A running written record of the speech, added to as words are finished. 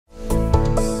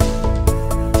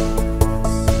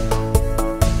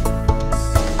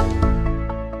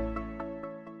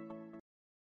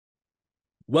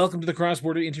Welcome to the Cross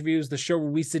Border Interviews, the show where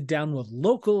we sit down with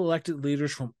local elected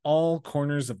leaders from all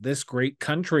corners of this great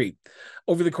country.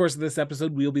 Over the course of this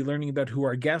episode, we'll be learning about who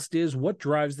our guest is, what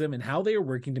drives them, and how they are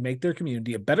working to make their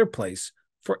community a better place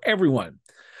for everyone.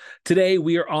 Today,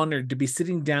 we are honored to be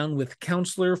sitting down with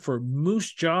Councillor for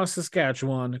Moose Jaw,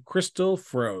 Saskatchewan, Crystal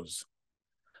Froese.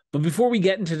 But before we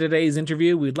get into today's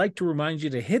interview, we'd like to remind you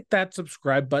to hit that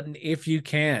subscribe button if you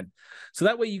can. So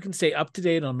that way you can stay up to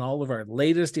date on all of our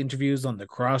latest interviews on the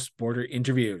Cross Border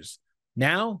Interviews.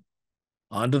 Now,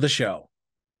 on to the show.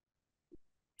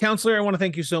 Councillor, I want to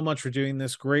thank you so much for doing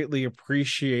this. Greatly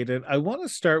appreciate it. I want to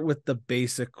start with the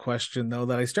basic question, though,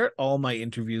 that I start all my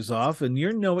interviews off, and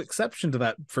you're no exception to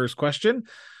that first question.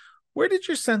 Where did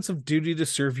your sense of duty to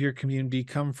serve your community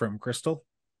come from, Crystal?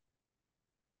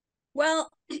 Well,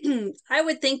 I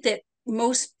would think that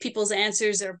most people's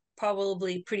answers are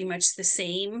probably pretty much the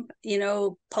same. You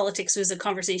know, politics was a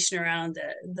conversation around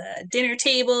the dinner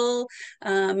table.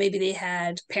 Maybe they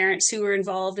had parents who were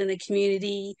involved in the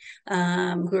community,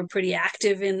 who were pretty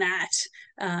active in that.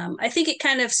 I think it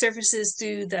kind of surfaces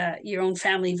through your own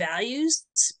family values.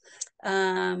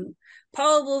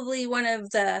 Probably one of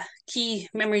the key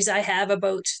memories I have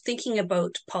about thinking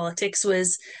about politics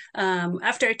was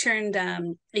after I turned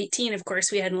 18, of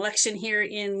course, we had an election here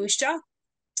in Moose Jaw,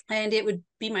 and it would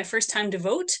be my first time to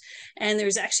vote. And there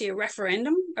was actually a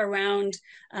referendum around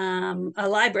a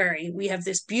library. We have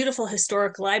this beautiful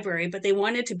historic library, but they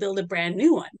wanted to build a brand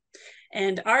new one.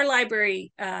 And our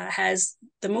library has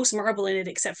the most marble in it,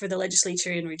 except for the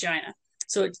legislature in Regina.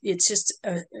 So it's just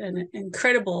an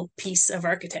incredible piece of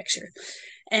architecture.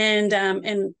 And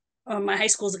my high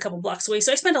school is a couple blocks away.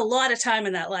 So I spent a lot of time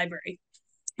in that library.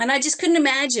 And I just couldn't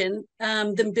imagine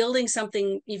them building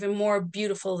something even more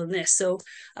beautiful than this. So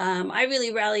I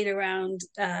really rallied around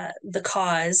the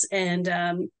cause and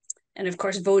of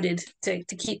course voted to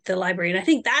keep the library. And I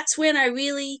think that's when I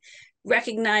really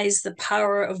recognized the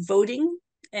power of voting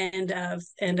and of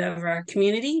our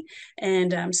community.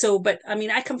 And but I mean,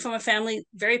 I come from a family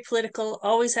very political,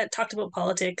 always had talked about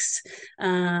politics.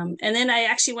 And then I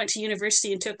actually went to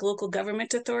university and took local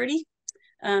government authority,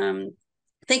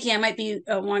 thinking I might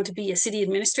want to be a city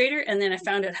administrator. And then I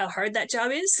found out how hard that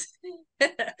job is.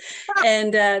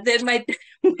 And then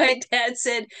my dad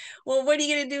said, well, what are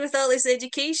you going to do with all this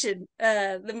education,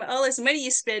 all this money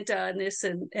you spent on this?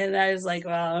 And I was like,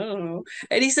 well, I don't know.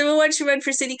 And he said, well, why don't you run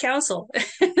for city council?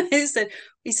 he said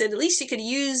at least you could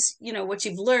use what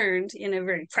you've learned in a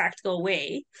very practical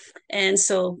way. And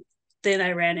so then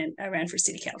I ran for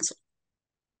city council.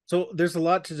 So there's a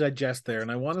lot to digest there,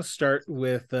 and I want to start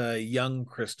with young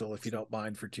Crystal, if you don't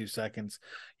mind, for 2 seconds.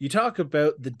 You talk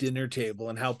about the dinner table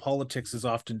and how politics is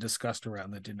often discussed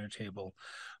around the dinner table.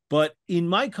 But in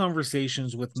my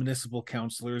conversations with municipal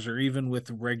councillors or even with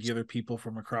regular people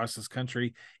from across this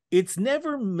country, it's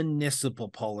never municipal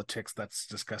politics that's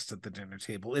discussed at the dinner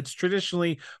table. It's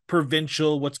traditionally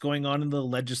provincial, what's going on in the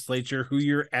legislature, who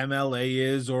your MLA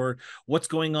is, or what's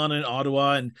going on in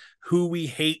Ottawa and who we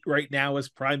hate right now as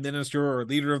prime minister or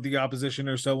leader of the opposition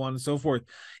or so on and so forth.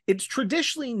 It's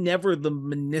traditionally never the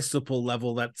municipal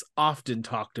level that's often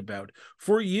talked about.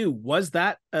 For you, was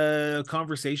that a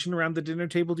conversation around the dinner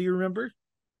table? Do you remember?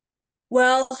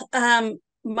 Well,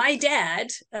 my dad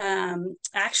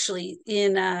actually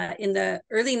in the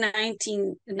early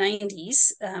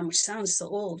 1990s, which sounds so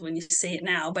old when you say it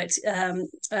now, but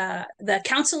the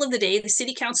council of the day, the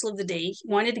city council of the day,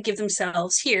 wanted to give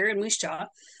themselves here in Moose Jaw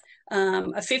a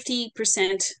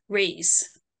 50% raise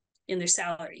in their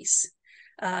salaries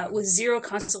with zero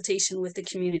consultation with the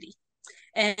community.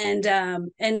 And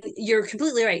you're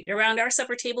completely right. Around our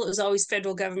supper table, it was always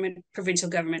federal government, provincial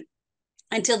government,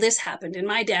 until this happened. And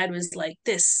my dad was like,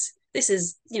 this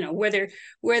is, whether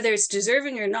it's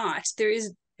deserving or not,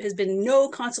 has been no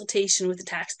consultation with the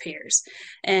taxpayers.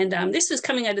 And this was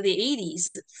coming out of the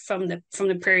 80s from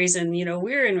the prairies, and we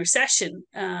were in recession,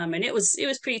 and it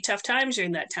was pretty tough times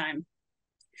during that time.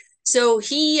 So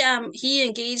he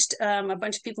engaged a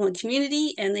bunch of people in the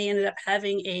community, and they ended up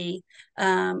having a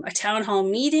town hall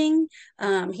meeting.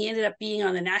 He ended up being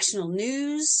on the national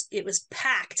news. It was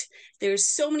packed. There's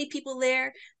so many people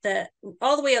there that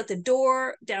all the way out the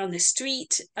door, down the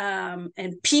street,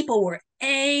 and people were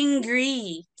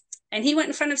angry. And he went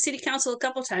in front of city council a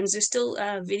couple times. There's still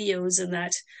videos and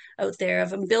that out there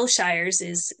of him. Bill Shires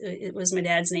was my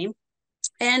dad's name.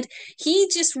 And he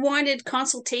just wanted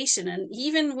consultation. And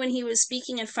even when he was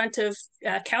speaking in front of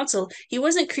council, he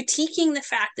wasn't critiquing the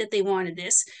fact that they wanted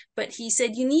this, but he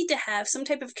said, you need to have some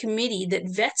type of committee that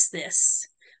vets this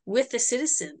with the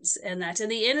citizens and that.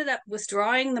 And they ended up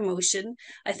withdrawing the motion.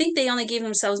 I think they only gave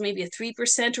themselves maybe a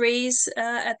 3% raise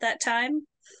at that time.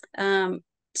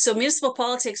 so municipal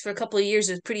politics for a couple of years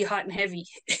was pretty hot and heavy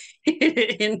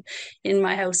in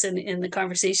my house and in the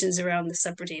conversations around the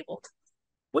supper table.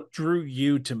 What drew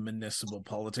you to municipal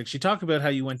politics? You talk about how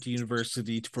you went to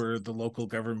university for the local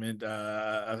government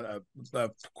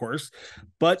course,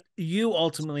 but you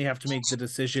ultimately have to make the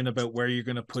decision about where you're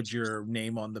going to put your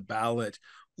name on the ballot.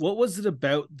 What was it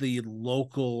about the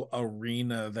local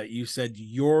arena that you said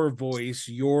your voice,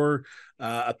 your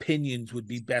opinions would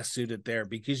be best suited there?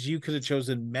 Because you could have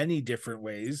chosen many different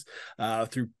ways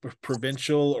through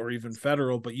provincial or even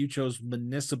federal, but you chose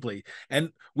municipally. And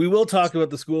we will talk about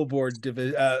the school board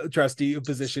trustee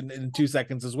position in 2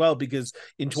 seconds as well, because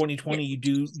in 2020 you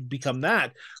do become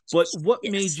that. But what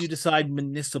made you decide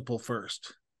municipal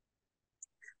first?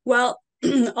 Well,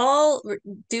 all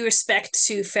due respect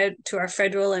to our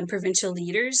federal and provincial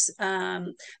leaders,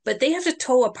 but they have to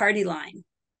toe a party line,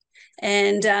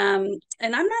 and I'm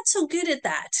not so good at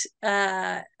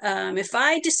that. If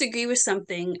I disagree with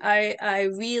something, I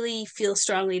really feel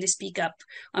strongly to speak up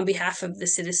on behalf of the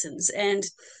citizens.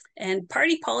 And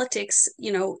party politics,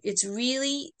 it's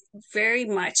really very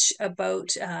much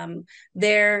about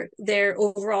their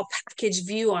overall package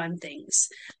view on things,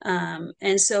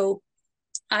 and so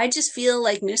I just feel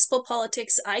like municipal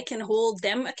politics, I can hold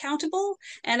them accountable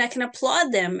and I can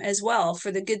applaud them as well for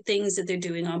the good things that they're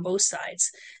doing on both sides.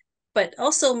 But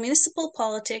also, municipal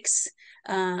politics,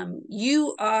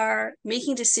 you are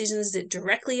making decisions that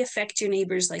directly affect your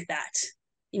neighbors like that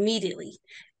immediately.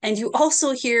 And you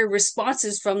also hear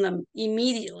responses from them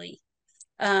immediately.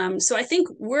 So I think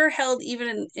we're held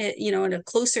even in a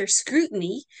closer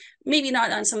scrutiny, maybe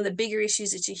not on some of the bigger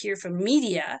issues that you hear from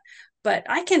media, but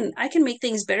I can make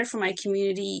things better for my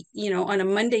community, on a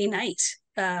Monday night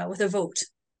with a vote.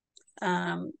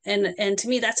 And to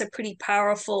me, that's a pretty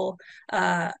powerful,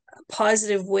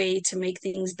 positive way to make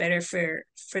things better for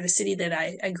the city that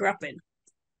I grew up in.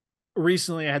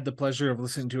 Recently, I had the pleasure of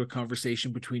listening to a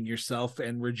conversation between yourself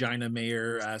and Regina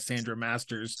Mayor Sandra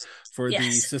Masters for the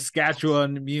Yes.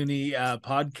 Saskatchewan Muni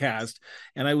podcast,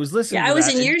 and I was listening Yeah, to I was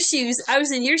that. in your shoes. I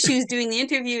was in your shoes doing the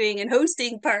interviewing and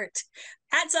hosting part.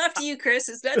 Hats off to you, Chris.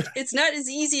 It's not as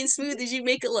easy and smooth as you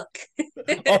make it look.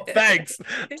 Oh, thanks.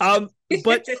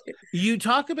 But you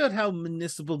talk about how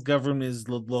municipal government is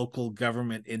the local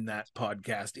government in that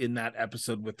podcast, in that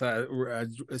episode with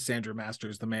Sandra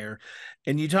Masters, the mayor,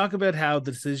 and you talk about how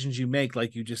the decisions you make,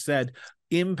 like you just said,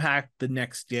 impact the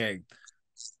next day.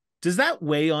 Does that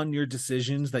weigh on your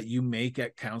decisions that you make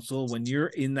at council when you're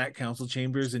in that council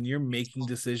chambers and you're making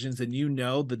decisions and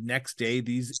the next day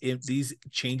these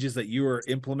changes that you are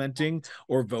implementing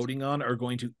or voting on are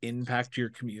going to impact your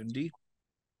community?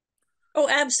 Oh,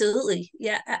 absolutely.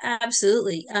 Yeah,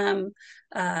 absolutely.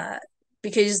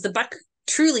 Because the buck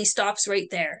truly stops right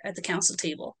there at the council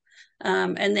table.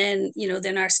 And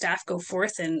then our staff go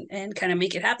forth and kind of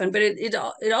make it happen. But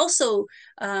it also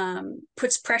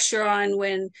puts pressure on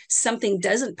when something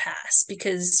doesn't pass,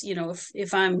 because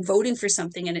if I'm voting for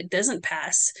something and it doesn't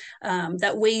pass,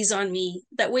 that weighs on me.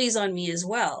 That weighs on me as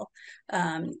well.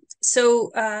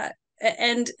 So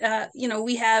and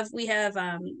we have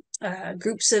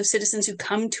groups of citizens who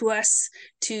come to us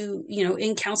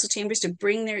in council chambers to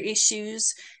bring their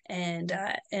issues and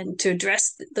to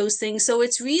address those things. So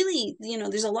it's really,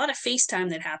 there's a lot of FaceTime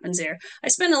that happens there. I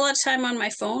spend a lot of time on my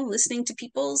phone listening to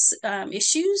people's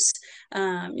issues,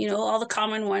 all the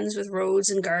common ones with roads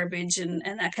and garbage and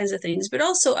that kinds of things, but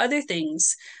also other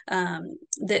things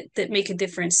that make a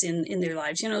difference in their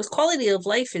lives. Quality of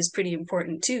life is pretty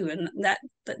important too, and that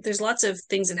there's lots of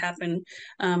things that happen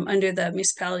under the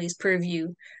municipality's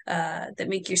purview that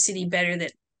make your city better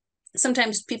that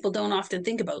sometimes people don't often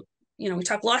think about. We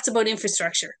talk lots about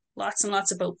infrastructure, lots and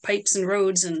lots about pipes and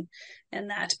roads and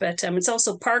that, but it's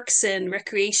also parks and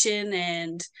recreation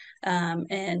and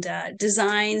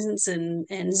designs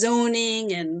and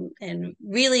zoning and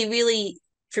really, really,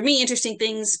 for me, interesting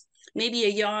things. Maybe a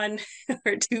yawn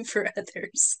or two for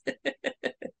others.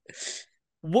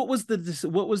 What was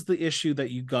the issue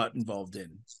that you got involved in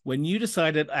when you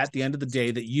decided at the end of the day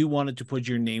that you wanted to put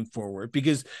your name forward?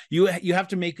 Because you have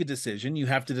to make a decision. You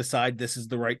have to decide this is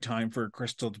the right time for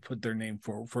Crystal to put their name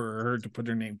forward, for her to put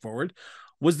her name forward.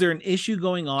 Was there an issue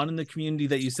going on in the community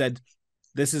that you said,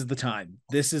 this is the time,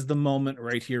 this is the moment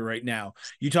right here, right now?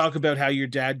 You talk about how your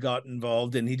dad got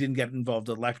involved, and he didn't get involved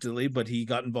electedly, but he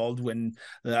got involved when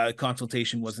the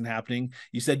consultation wasn't happening.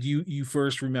 You said you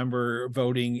first remember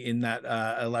voting in that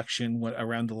election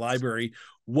around the library.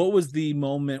 What was the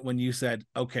moment when you said,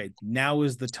 okay, now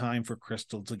is the time for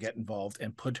Crystal to get involved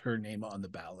and put her name on the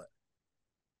ballot?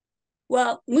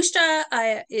 Well, Moose Jaw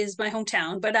is my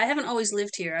hometown, but I haven't always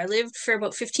lived here. I lived for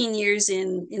about 15 years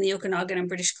in the Okanagan in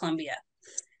British Columbia.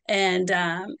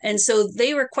 And so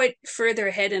they were quite further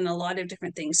ahead in a lot of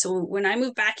different things. So when I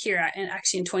moved back here, and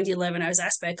actually in 2011, I was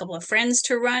asked by a couple of friends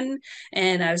to run,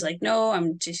 and I was like, no,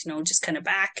 I'm just just kind of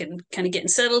back and kind of getting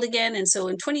settled again. And so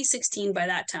in 2016, by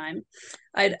that time,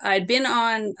 I'd been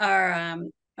on our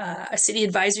a city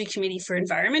advisory committee for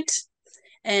environment,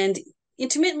 and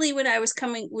intermittently when I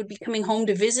would be coming home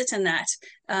to visit, and that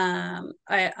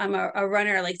I'm a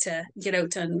runner. I like to get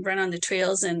out and run on the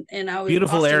trails, and I would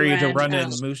Beautiful often area to ran. run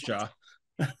in Moose Jaw.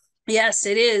 Yes,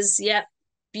 it is. Yeah,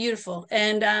 beautiful.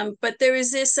 And but there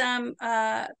was this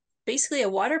basically a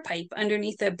water pipe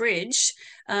underneath a bridge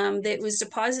that was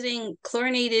depositing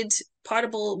chlorinated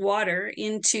potable water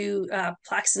into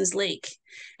Plaxton's Lake,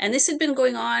 and this had been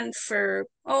going on for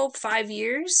 5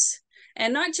 years.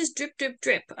 And not just drip, drip,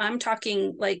 drip. I'm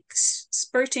talking like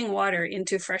spurting water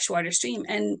into a freshwater stream,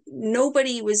 and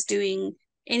nobody was doing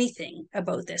anything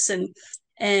about this. And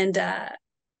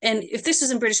if this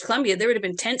was in British Columbia, there would have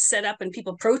been tents set up and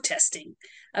people protesting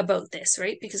about this,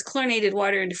 right? Because chlorinated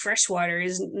water into fresh water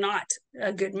is not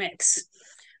a good mix.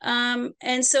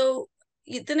 And so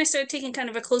then I started taking kind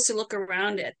of a closer look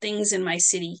around at things in my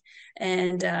city,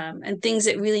 and things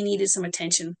that really needed some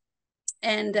attention.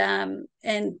 And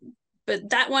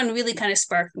but that one really kind of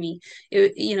sparked me.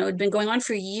 It'd been going on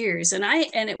for years, and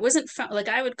it wasn't fun. Like,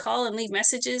 I would call and leave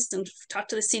messages and talk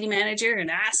to the city manager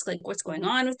and ask like what's going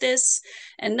on with this,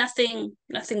 and nothing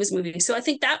was moving. So I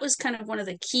think that was kind of one of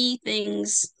the key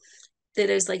things that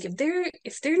I was like,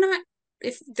 if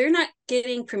they're not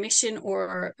getting permission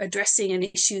or addressing an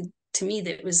issue to me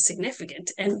that was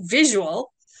significant and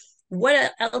visual,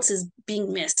 what else is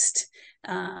being missed?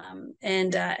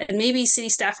 And maybe city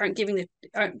staff aren't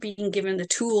being given the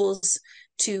tools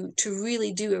to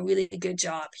really do a really good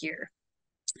job here,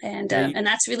 and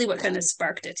that's really what kind of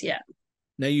sparked it. Yeah.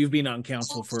 Now, you've been on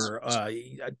council for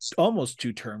almost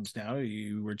 2 terms now.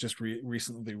 You were just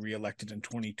recently reelected in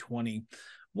 2020.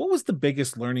 What was the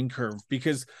biggest learning curve?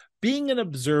 Because being an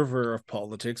observer of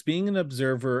politics, being an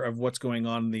observer of what's going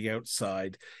on the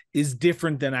outside is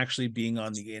different than actually being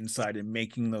on the inside and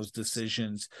making those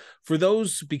decisions. For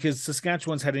those, because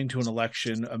Saskatchewan's heading to an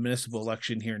election, a municipal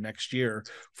election here next year,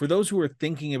 for those who are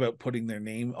thinking about putting their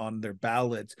name on their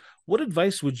ballot, what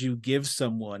advice would you give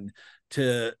someone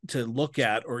to look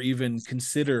at or even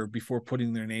consider before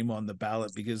putting their name on the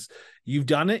ballot? Because you've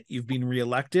done it, you've been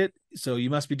reelected, so you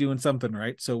must be doing something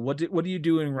right. So what are you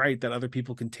doing right that other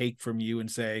people can take from you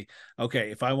and say, okay,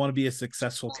 if I want to be a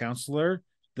successful councillor,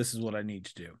 this is what I need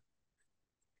to do?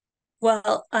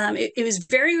 Well, it was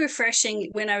very refreshing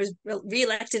when I was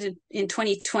reelected in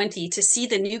 2020 to see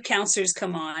the new councillors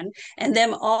come on, and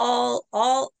them all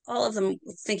of them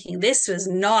thinking this was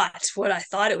not what I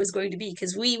thought it was going to be,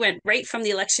 because we went right from the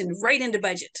election right into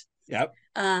budget. Yep.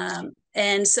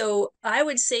 And so I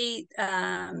would say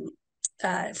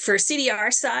for a city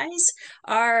our size,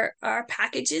 our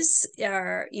packages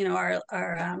are,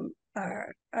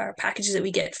 our packages that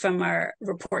we get from our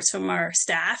reports from our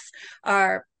staff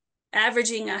are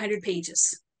averaging 100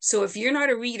 pages. So if you're not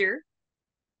a reader,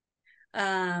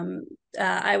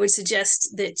 I would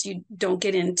suggest that you don't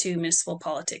get into municipal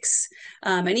politics.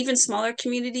 And even smaller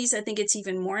communities, I think it's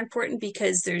even more important,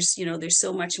 because there's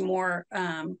so much more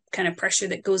kind of pressure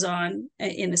that goes on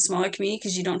in a smaller community,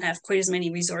 because you don't have quite as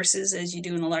many resources as you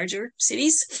do in the larger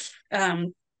cities.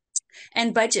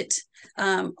 And budget.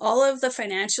 All of the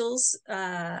financials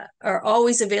are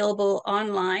always available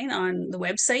online on the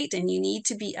website, and you need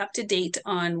to be up to date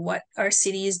on what our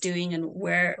city is doing and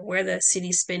where the city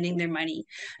is spending their money.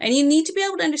 And you need to be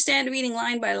able to understand reading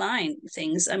line by line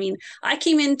things. I mean, I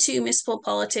came into municipal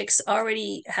politics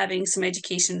already having some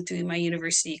education through my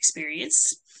university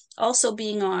experience, also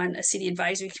being on a city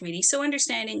advisory committee, so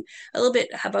understanding a little bit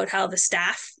about how the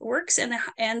staff works and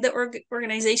the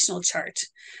organizational chart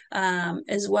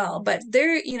as well. But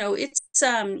there, it's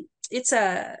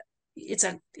a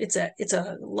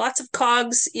lots of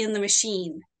cogs in the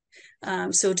machine,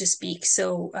 so to speak.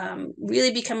 So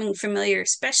really becoming familiar,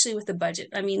 especially with the budget.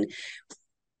 I mean,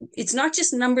 it's not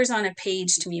just numbers on a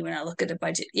page to me when I look at a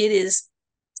budget. It is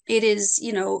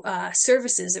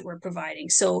services that we're providing.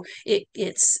 So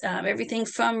it's everything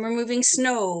from removing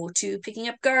snow to picking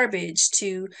up garbage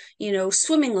to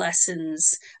swimming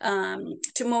lessons,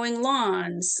 to mowing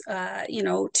lawns,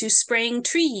 to spraying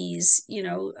trees,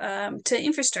 to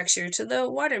infrastructure, to the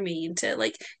water main,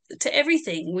 to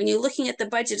everything. When you're looking at the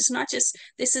budget, it's not just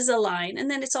this is a line, and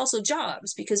then it's also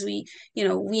jobs, because we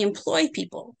employ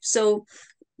people. So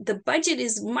the budget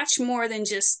is much more than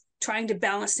just trying to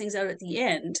balance things out at the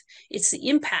end. It's the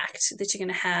impact that you're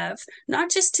going to have, not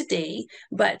just today,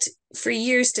 but for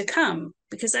years to come.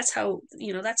 because that's how,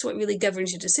 that's what really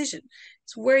governs your decision.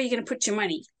 So where are you going to put your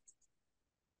money?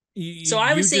 So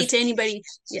I would You say just to anybody,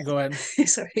 yeah, go ahead.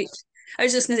 sorry. I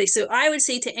was just going to say, so I would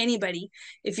say to anybody,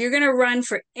 if you're going to run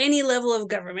for any level of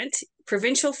government,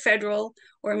 provincial, federal,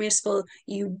 or municipal,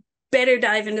 you better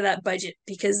dive into that budget,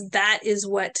 because that's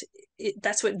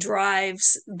what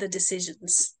drives the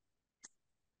decisions.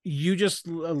 You just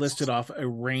listed off a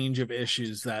range of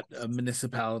issues that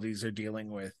municipalities are dealing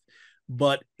with,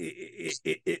 but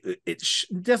it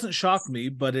doesn't shock me,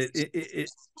 but it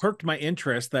perked my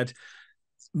interest that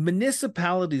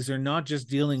municipalities are not just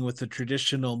dealing with the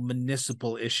traditional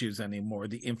municipal issues anymore: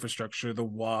 the infrastructure, the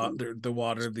water,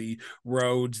 the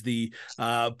roads, the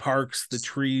parks, the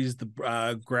trees,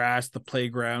 the grass, the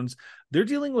playgrounds. They're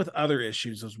dealing with other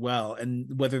issues as well,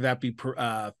 and whether that be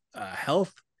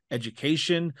health,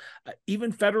 education,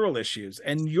 even federal issues.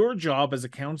 And your job as a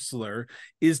councillor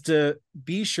is to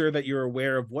be sure that you're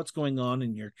aware of what's going on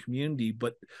in your community,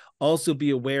 but also be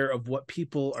aware of what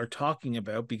people are talking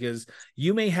about, because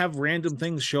you may have random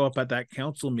things show up at that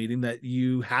council meeting that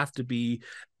you have to be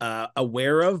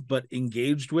aware of, but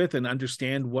engaged with, and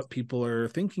understand what people are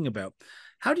thinking about.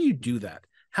 How do you do that?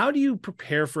 How do you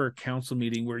prepare for a council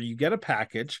meeting where you get a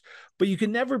package, but you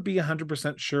can never be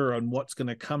 100% sure on what's going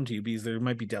to come to you, because there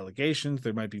might be delegations,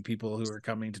 there might be people who are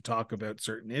coming to talk about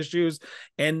certain issues,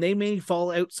 and they may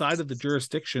fall outside of the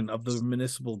jurisdiction of the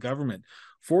municipal government.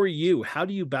 For you, how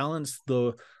do you balance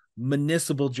the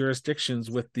municipal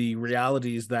jurisdictions with the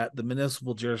realities that the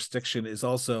municipal jurisdiction is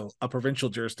also a provincial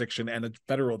jurisdiction and a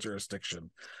federal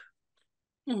jurisdiction?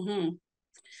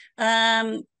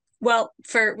 Mm-hmm. Well,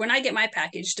 for when I get my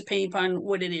package, depending upon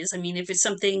what it is, I mean, if it's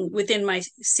something within my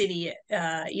city,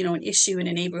 an issue in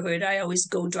a neighborhood, I always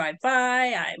go drive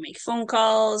by, I make phone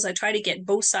calls, I try to get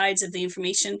both sides of the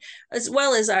information, as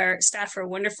well as our staff are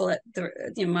wonderful at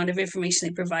the amount of information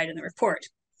they provide in the report.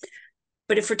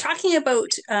 But if we're talking about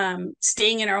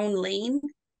staying in our own lane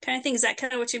kind of thing, is that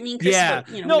kind of what you mean, Chris? Yeah, About,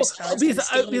 no, municipalities kind because of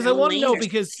staying in I their own want to lane? know, Or...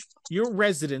 because your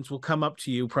residents will come up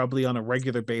to you probably on a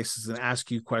regular basis and ask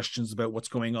you questions about what's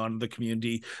going on in the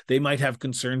community. They might have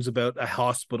concerns about a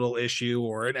hospital issue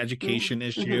or an education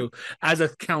Mm-hmm. issue. As a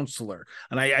councillor,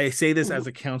 and I say this Mm-hmm. as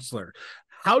a councillor,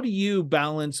 how do you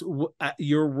balance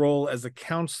your role as a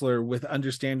councillor with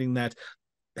understanding that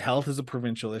health is a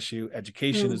provincial issue,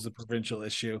 education Mm-hmm. is a provincial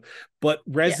issue, but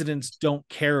Yeah. residents don't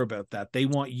care about that? They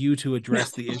want you to No.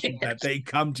 address the issue that they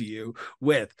come to you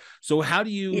with. So how do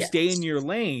you Yeah. stay in your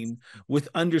lane with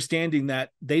understanding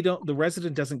that the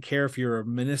resident doesn't care if you're a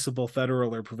municipal,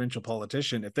 federal, or provincial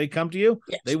politician? If they come to you,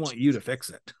 Yeah. they want you to fix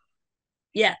it.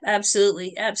 Yeah,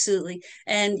 absolutely. Absolutely.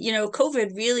 And,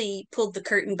 COVID really pulled the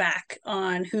curtain back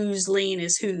on whose lane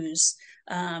is whose.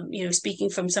 Speaking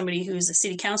from somebody who's a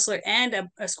city councillor and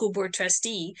a school board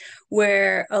trustee,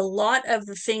 where a lot of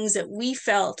the things that we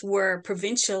felt were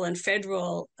provincial and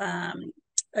federal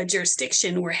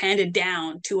jurisdiction were handed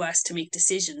down to us to make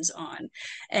decisions on,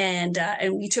 and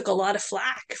we took a lot of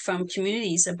flack from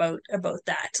communities about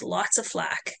that. Lots of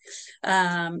flack.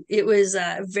 It was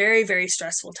a very, very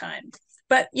stressful time.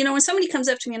 But when somebody comes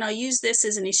up to me, and I'll use this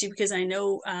as an issue because I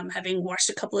know, having watched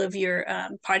a couple of your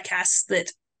podcasts, that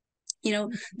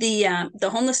the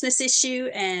homelessness issue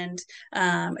and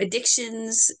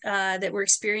addictions that we're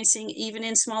experiencing, even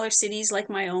in smaller cities like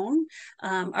my own,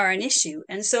 are an issue.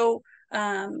 And so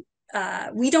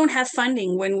we don't have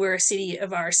funding when we're a city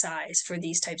of our size for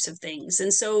these types of things.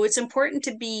 And so it's important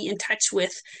to be in touch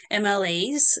with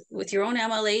MLAs, with your own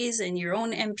MLAs and your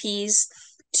own MPs,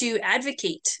 to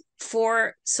advocate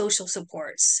for social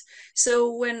supports.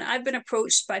 So when I've been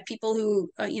approached by people who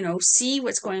see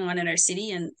what's going on in our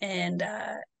city and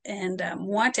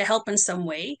want to help in some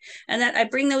way, and that I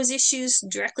bring those issues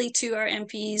directly to our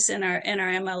MPs and our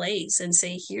MLAs and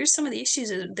say, here's some of the issues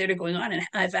that are going on, and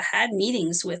I've had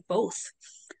meetings with both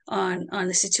on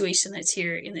the situation that's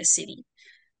here in this city.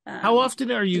 How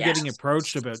often are you Yeah. getting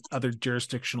approached about other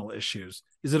jurisdictional issues?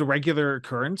 Is it a regular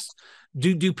occurrence?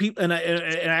 Do people, and I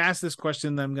ask this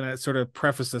question, then I'm going to sort of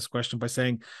preface this question by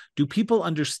saying, do people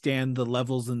understand the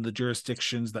levels and the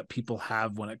jurisdictions that people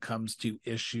have when it comes to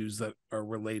issues that are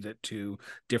related to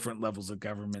different levels of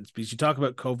governments? Because you talk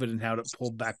about COVID and how it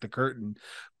pulled back the curtain,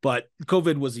 but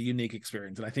COVID was a unique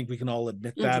experience, and I think we can all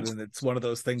admit that. Mm-hmm. And it's one of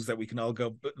those things that we can all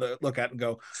go look at and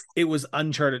go, it was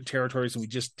uncharted territories, and we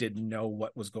just didn't know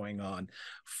what was going on.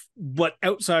 But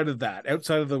outside of that,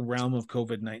 outside of the realm of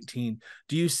COVID-19,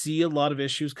 do you see a lot of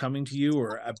issues coming to you,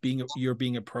 or you're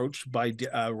being approached by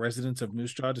residents of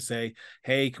Moose Jaw to say,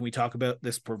 hey, can we talk about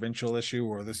this provincial issue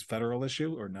or this federal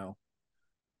issue, or no?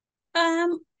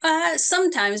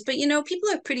 Sometimes, but people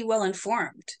are pretty well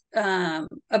informed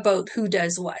about who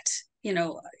does what.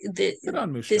 Good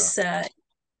on Moose Jaw. this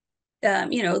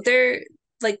they're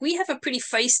like, we have a pretty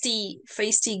feisty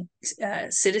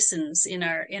citizens in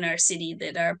our city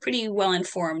that are pretty well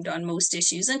informed on most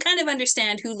issues and kind of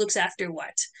understand who looks after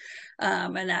what,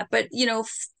 and that. But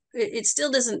it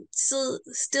still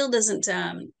doesn't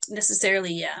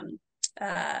necessarily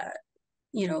uh,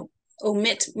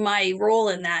 omit my role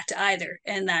in that either.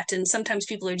 And sometimes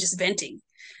people are just venting,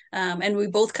 and we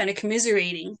both kind of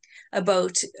commiserating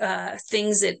about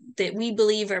things that we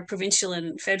believe are provincial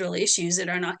and federal issues that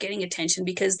are not getting attention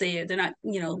because they're not,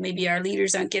 maybe our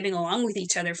leaders aren't getting along with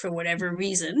each other for whatever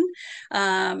reason,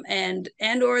 and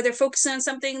or they're focusing on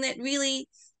something that really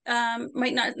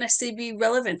might not necessarily be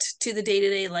relevant to the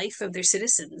day-to-day life of their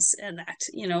citizens, and that,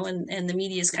 and the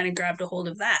media's kind of grabbed a hold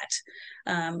of that,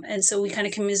 and so we kind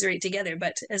of commiserate together.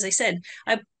 But as I said,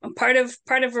 I'm part of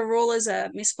a role as a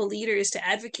municipal leader is to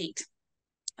advocate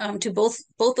to both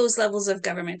those levels of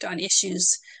government on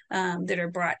issues that are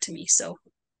brought to me. So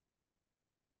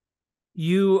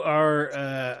you are,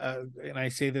 and I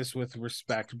say this with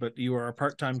respect, but you are a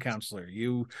part-time councillor.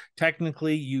 You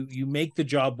technically, you make the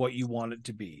job what you want it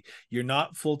to be. You're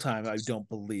not full-time, I don't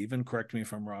believe, and correct me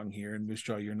if I'm wrong here, in Moose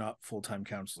Jaw, you're not full-time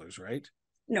councillors, right?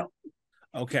 No.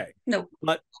 Okay. No.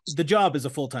 But the job is a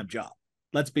full-time job.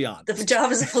 Let's be honest. The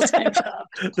job is a full-time job.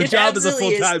 The job is a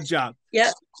full-time job.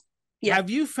 Yeah. Yeah.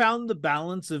 Have you found the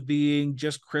balance of being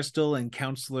just Crystal and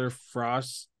Councillor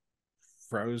Froese?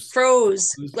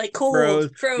 Froze, like cold.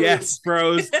 Froze. Yes,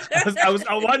 froze. I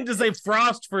wanted to say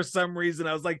frost for some reason.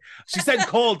 I was like, she said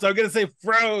cold, so I'm gonna say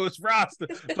frost.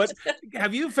 But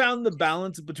have you found the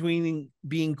balance between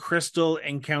being Crystal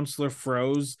and Councillor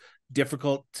Froese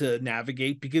difficult to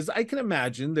navigate? Because I can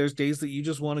imagine there's days that you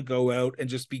just want to go out and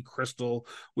just be Crystal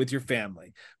with your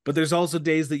family, but there's also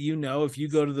days that, if you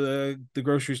go to the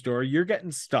grocery store, you're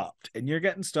getting stopped, and you're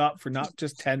getting stopped for not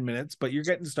just 10 minutes, but you're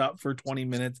getting stopped for 20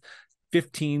 minutes,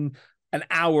 15, an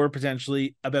hour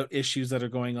potentially, about issues that are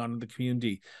going on in the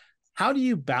community. How do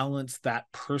you balance that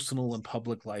personal and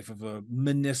public life of a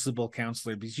municipal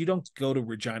councillor? Because you don't go to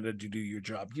Regina to do your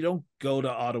job. You don't go to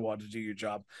Ottawa to do your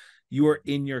job. You are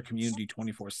in your community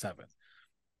 24/7.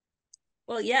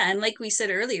 Well, yeah, and like we said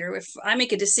earlier, if I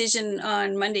make a decision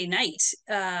on Monday night,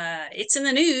 it's in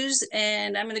the news,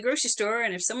 and I'm in the grocery store,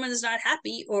 and if someone's not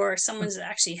happy or someone's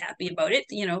actually happy about it,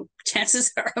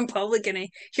 chances are I'm probably going to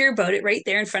hear about it right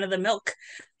there in front of the milk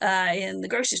in the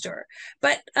grocery store.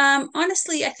 But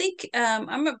honestly, I think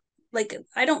I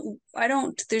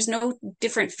don't. There's no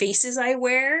different faces I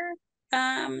wear.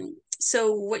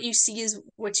 So what you see is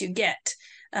what you get.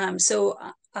 So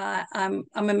I'm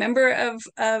a member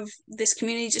of this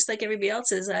community just like everybody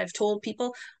else is. I've told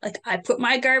people, like, I put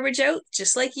my garbage out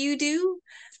just like you do.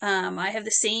 I have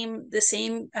the same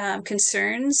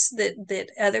concerns that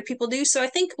other people do. So I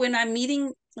think when I'm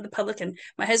meeting the public, and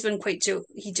my husband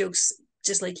he jokes,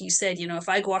 just like you said, if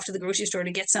I go off to the grocery store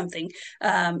to get something,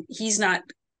 he's not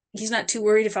too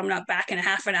worried if I'm not back in a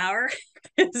half an hour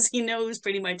because he knows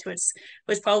pretty much what's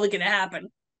probably going to happen.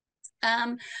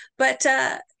 But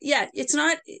yeah, it's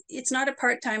not a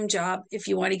part-time job if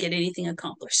you want to get anything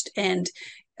accomplished. And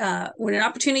when an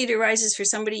opportunity arises for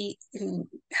somebody who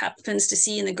happens to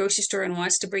see in the grocery store and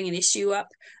wants to bring an issue up,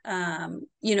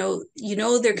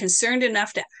 they're concerned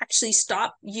enough to actually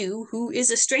stop you, who is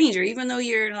a stranger, even though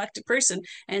you're an elected person,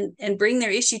 and bring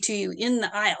their issue to you in the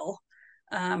aisle,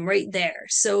 right there.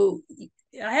 So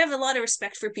I have a lot of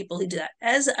respect for people who do that,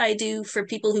 as I do for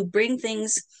people who bring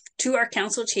things to our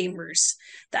council chambers.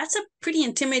 That's a pretty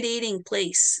intimidating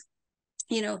place,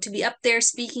 to be up there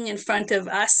speaking in front of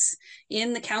us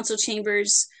in the council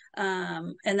chambers,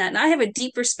 and that. And I have a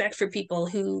deep respect for people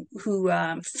who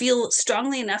feel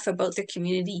strongly enough about their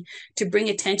community to bring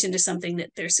attention to something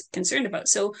that they're concerned about.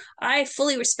 So I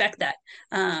fully respect that.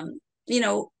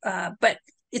 But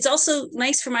it's also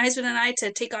nice for my husband and I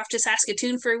to take off to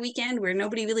Saskatoon for a weekend where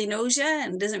nobody really knows you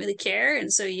and doesn't really care,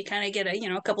 and so you kind of get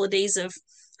a couple of days of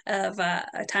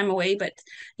a time away. But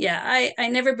yeah, I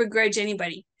never begrudge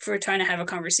anybody for trying to have a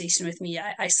conversation with me.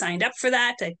 I signed up for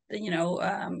that. And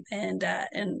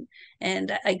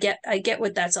I get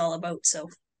what that's all about. So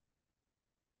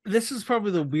this is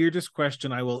probably the weirdest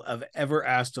question I will have ever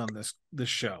asked on this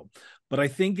show, but I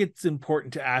think it's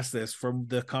important to ask this from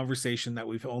the conversation that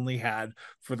we've only had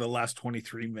for the last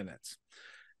 23 minutes.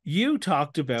 You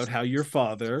talked about how your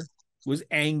father was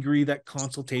angry that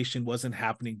consultation wasn't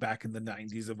happening back in the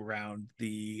 90s around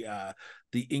the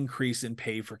increase in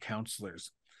pay for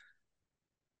councillors.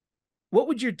 What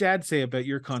would your dad say about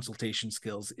your consultation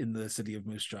skills in the city of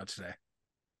Moose Jaw today?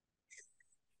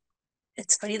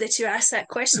 It's funny that you asked that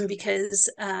question because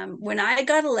when I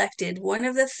got elected, one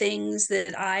of the things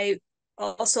that I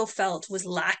also felt was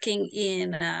lacking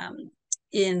in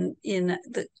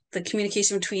the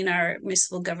communication between our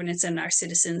municipal governance and our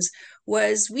citizens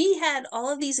was we had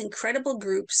all of these incredible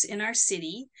groups in our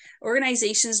city,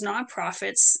 organizations,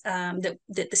 nonprofits, that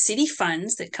the city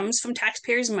funds, that comes from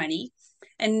taxpayers' money,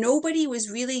 and nobody was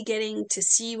really getting to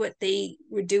see what they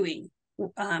were doing.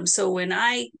 So when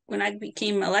I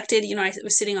became elected, I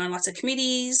was sitting on lots of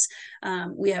committees.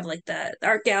 We have like the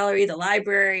art gallery, the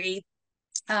library,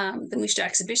 the Moose Jaw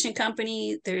Exhibition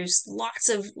Company. There's lots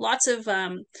of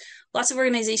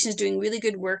organizations doing really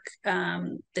good work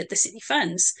that the city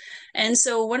funds. And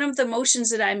so one of the motions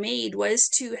that I made was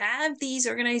to have these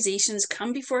organizations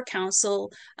come before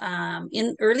council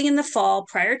early in the fall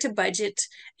prior to budget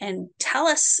and tell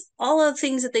us all of the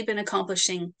things that they've been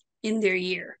accomplishing in their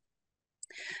year.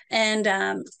 And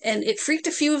it freaked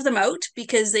a few of them out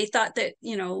because they thought that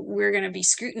we're going to be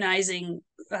scrutinizing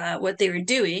what they were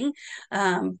doing.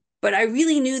 But I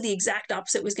really knew the exact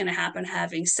opposite was going to happen,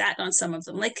 having sat on some of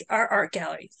them, like our art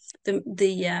gallery.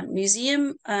 The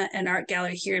museum and art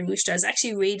gallery here in Moose Jaw is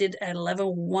actually rated at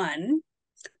 11.1.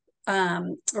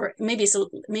 Or maybe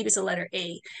it's a letter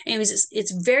A. Anyways,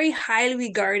 it's very highly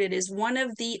regarded as one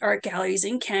of the art galleries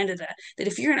in Canada that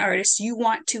if you're an artist, you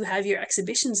want to have your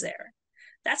exhibitions there.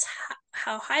 That's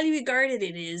how highly regarded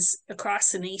it is across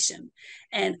the nation.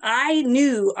 And I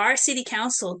knew our city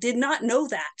council did not know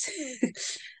that.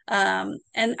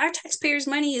 And our taxpayers'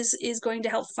 money is going to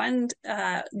help fund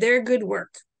their good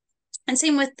work. And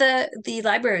same with the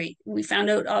library. We found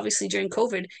out, obviously, during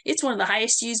COVID, it's one of the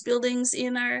highest used buildings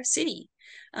in our city.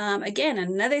 Again,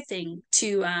 another thing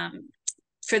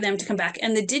for them to come back.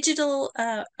 And the digital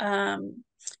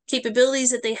capabilities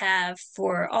that they have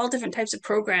for all different types of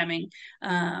programming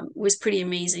was pretty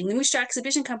amazing. The Moose Jaw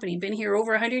Exhibition Company, been here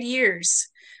over 100 years.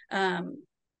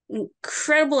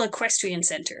 Incredible equestrian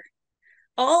center.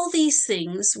 All these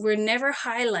things were never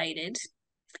highlighted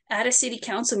at a city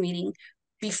council meeting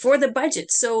before the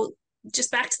budget. So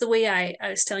just back to the way I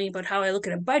was telling you about how I look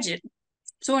at a budget.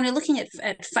 So when I'm looking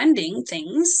at funding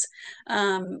things,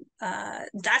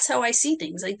 that's how I see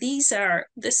things. Like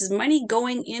this is money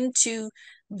going into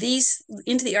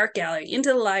the art gallery, into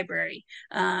the library,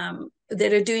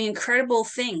 that are doing incredible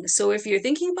things. So if you're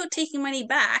thinking about taking money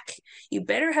back, you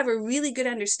better have a really good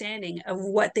understanding of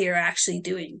what they are actually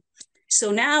doing.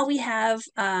 So now we have,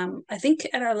 I think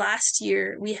at our last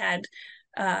year, we had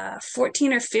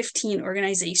 14 or 15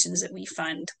 organizations that we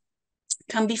fund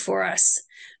come before us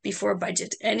before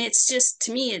budget. And it's just,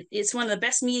 to me, it's one of the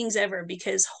best meetings ever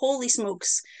because holy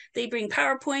smokes, they bring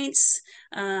PowerPoints,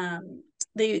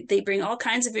 they bring all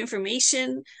kinds of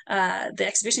information. The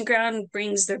exhibition ground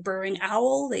brings their burrowing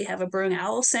owl. They have a burrowing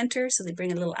owl center, so they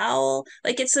bring a little owl.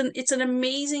 Like it's an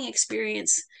amazing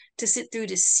experience to sit through,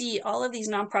 to see all of these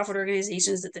nonprofit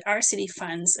organizations that our city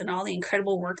funds and all the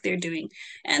incredible work they're doing.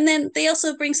 And then they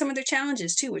also bring some of their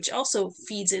challenges too, which also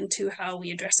feeds into how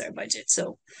we address our budget.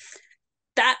 So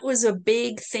that was a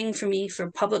big thing for me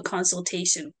for public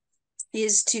consultation,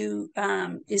 is to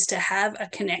have a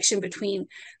connection between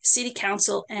city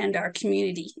council and our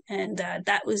community. And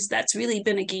that's really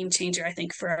been a game changer, I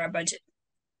think, for our budget.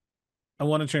 I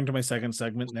want to turn to my second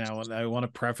segment now, and I want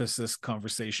to preface this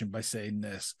conversation by saying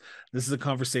this. This is a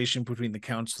conversation between the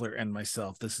councillor and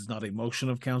myself. This is not a motion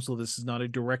of council. This is not a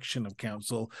direction of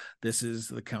council. This is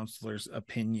the councillor's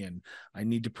opinion. I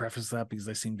need to preface that because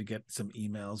I seem to get some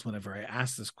emails whenever I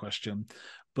ask this question.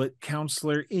 But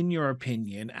councillor, in your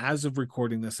opinion, as of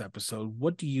recording this episode,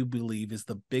 what do you believe is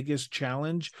the biggest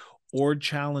challenge or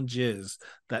challenges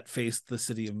that face the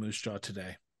city of Moose Jaw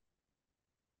today?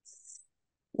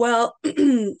 Well,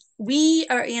 we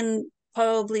are in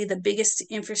probably the biggest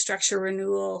infrastructure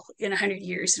renewal in 100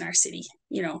 years in our city.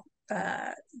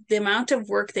 The amount of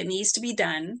work that needs to be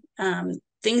done,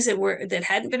 things that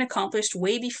hadn't been accomplished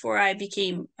way before I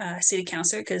became city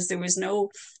councillor, because there was no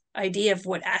idea of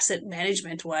what asset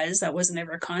management was. That wasn't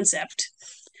ever a concept.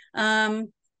 And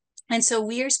so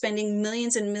we are spending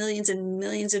millions and millions and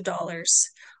millions of dollars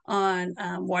on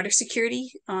water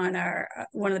security. On our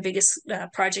one of the biggest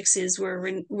projects is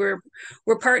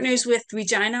we're partners with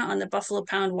Regina on the Buffalo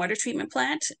Pound water treatment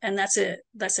plant, and that's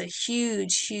a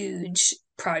huge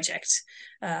project,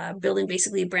 building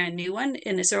basically a brand new one,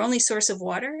 and it's our only source of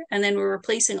water. And then we're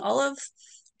replacing all of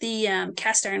the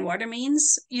cast iron water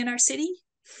mains in our city,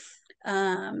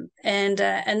 and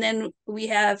then we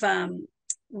have.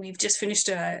 We've just finished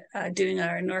doing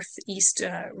our northeast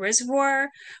reservoir,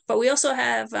 but we also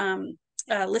have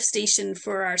a lift station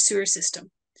for our sewer system.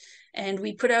 And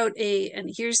we put out and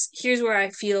here's where I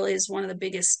feel is one of the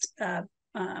biggest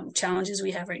challenges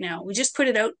we have right now. We just put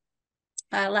it out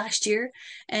last year,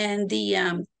 and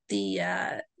the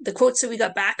the quotes that we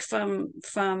got back from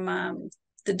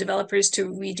the developers to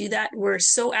redo that were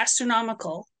so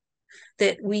astronomical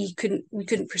that we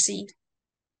couldn't proceed.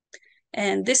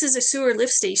 And this is a sewer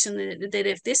lift station that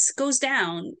if this goes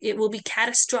down, it will be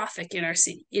catastrophic in our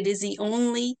city. It is the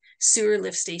only sewer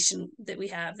lift station that we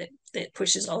have that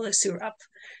pushes all the sewer up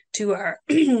to our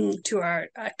to our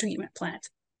treatment plant.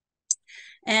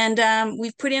 And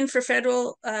we've put in for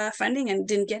federal funding and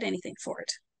didn't get anything for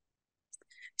it.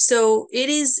 So it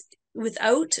is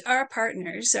without our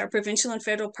partners, our provincial and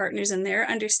federal partners, and their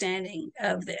understanding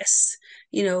of this,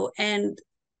 and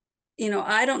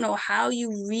I don't know how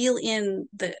you reel in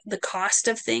the cost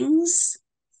of things.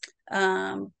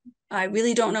 I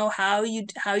really don't know how you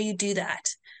do that,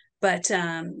 but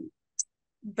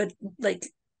like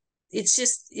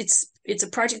it's a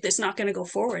project that's not going to go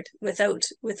forward without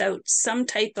some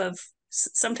type of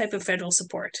federal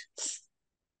support.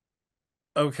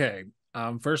 Okay.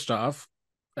 First off,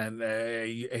 and I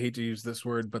hate to use this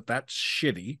word, but that's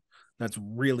shitty. That's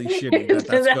really shitty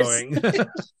that's going.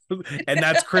 And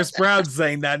that's Chris Brown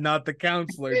saying that, not the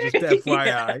councillor, just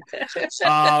FYI.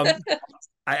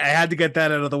 I had to get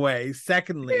that out of the way.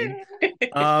 Secondly,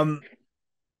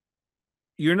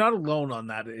 you're not alone on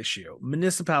that issue.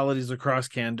 Municipalities across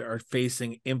Canada are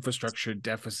facing infrastructure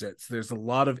deficits. There's a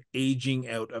lot of aging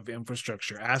out of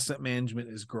infrastructure. Asset management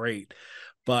is great,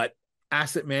 but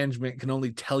asset management can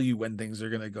only tell you when things are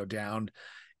going to go down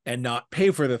and not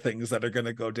pay for the things that are going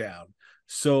to go down.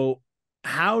 So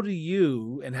how do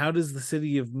you and how does the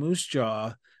city of Moose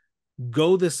Jaw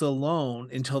go this alone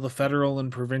until the federal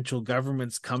and provincial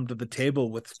governments come to the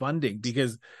table with funding?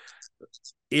 Because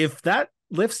if that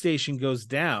lift station goes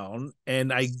down,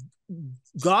 and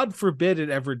God forbid it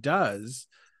ever does,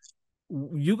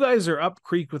 you guys are up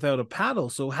creek without a paddle.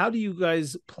 So how do you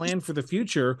guys plan for the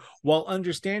future while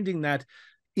understanding that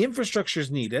infrastructure is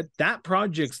needed, that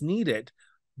project's needed,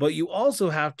 but you also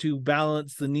have to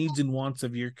balance the needs and wants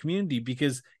of your community?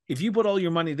 Because if you put all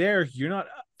your money there, you're not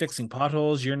fixing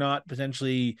potholes, you're not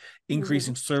potentially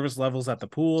increasing service levels at the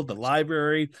pool, the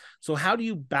library. So how do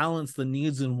you balance the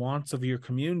needs and wants of your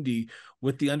community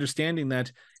with the understanding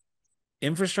that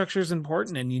infrastructure is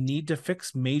important and you need to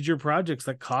fix major projects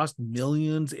that cost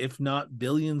millions, if not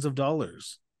billions of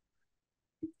dollars?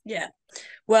 Yeah.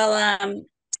 Well,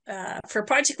 for a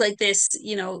project like this,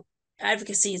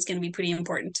 advocacy is going to be pretty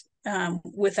important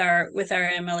with our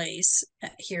MLAs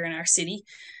here in our city.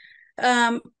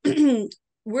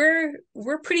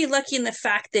 We're pretty lucky in the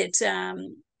fact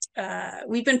that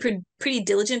we've been pretty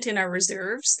diligent in our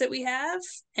reserves that we have,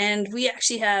 and we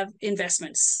actually have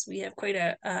investments. We have quite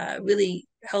a really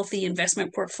healthy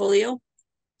investment portfolio.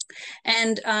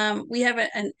 And we have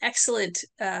an excellent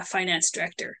finance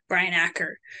director, Brian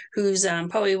Acker, who's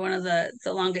probably one of the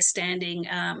longest standing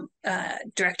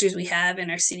directors we have in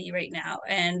our city right now.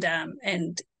 And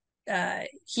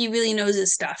he really knows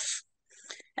his stuff.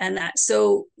 And that,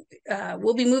 so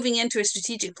we'll be moving into a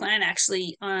strategic plan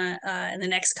actually in the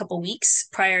next couple of weeks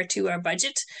prior to our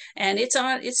budget, and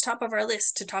it's top of our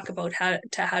list to talk about how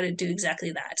to do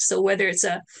exactly that. So whether it's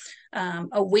a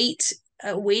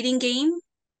waiting game,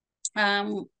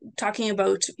 talking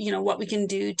about what we can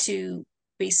do to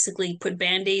basically put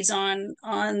band-aids on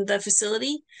the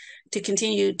facility to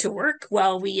continue to work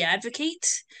while we advocate,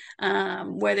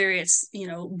 whether it's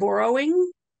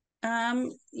borrowing,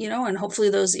 and hopefully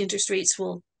those interest rates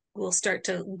will start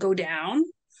to go down,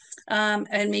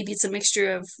 and maybe it's a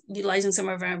mixture of utilizing some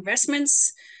of our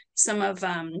investments,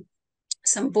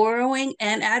 some borrowing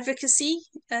and advocacy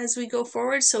as we go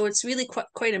forward. So it's really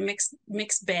quite a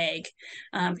mixed bag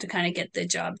to kind of get the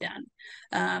job done.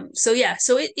 So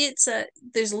it's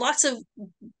there's lots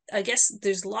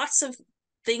of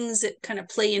things that kind of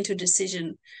play into a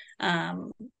decision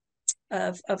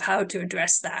of how to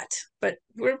address that. But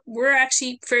we're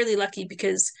actually fairly lucky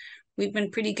because we've been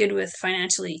pretty good with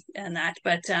financially and that.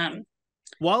 But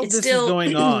while this is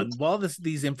going on, while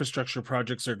these infrastructure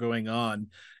projects are going on,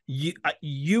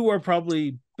 you are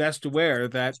probably best aware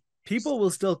that people will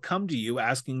still come to you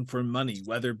asking for money,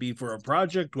 whether it be for a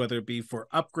project, whether it be for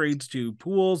upgrades to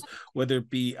pools, whether it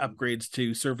be upgrades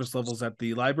to service levels at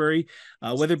the library,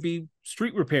 whether it be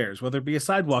street repairs, whether it be a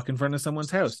sidewalk in front of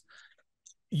someone's house.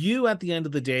 You, at the end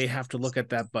of the day, have to look at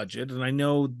that budget. And I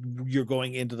know you're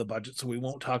going into the budget, so we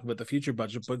won't talk about the future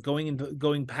budget, but going to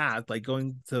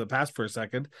the past for a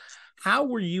second, how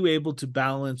were you able to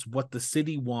balance what the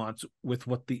city wants with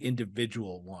what the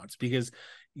individual wants? Because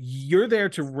you're there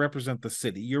to represent the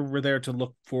city. You're there to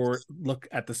look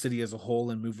at the city as a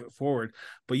whole and move it forward.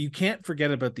 But you can't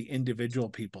forget about the individual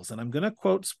peoples. And I'm going to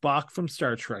quote Spock from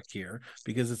Star Trek here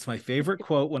because it's my favorite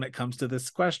quote when it comes to this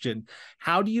question.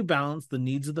 How do you balance the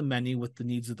needs of the many with the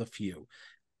needs of the few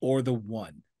or the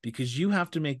one? Because you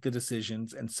have to make the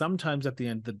decisions, and sometimes at the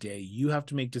end of the day, you have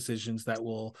to make decisions that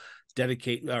will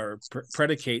dedicate or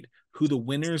predicate who the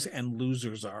winners and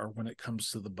losers are when it comes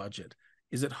to the budget.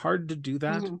 Is it hard to do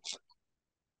that? Mm-hmm.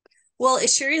 Well, it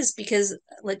sure is, because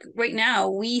like right now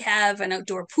we have an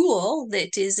outdoor pool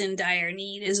that is in dire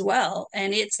need as well,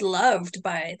 and it's loved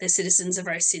by the citizens of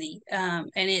our city.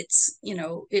 And it's, you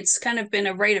know, it's kind of been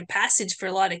a rite of passage for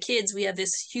a lot of kids. We have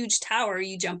this huge tower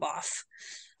you jump off,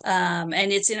 and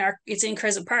it's in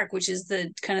Crescent Park, which is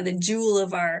the kind of the jewel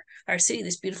of our city.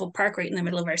 This beautiful park right in the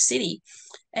middle of our city,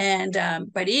 and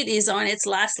but it is on its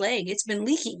last leg. It's been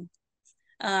leaking,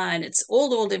 and it's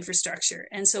old infrastructure.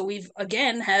 And so we've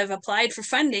again have applied for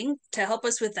funding to help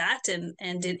us with that, and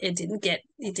it didn't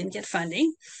get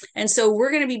funding. And so we're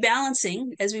going to be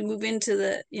balancing as we move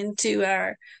into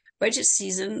our budget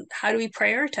season. How do we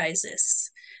prioritize this?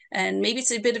 And maybe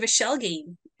it's a bit of a shell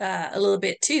game, a little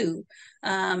bit too.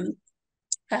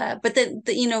 But then,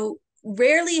 you know,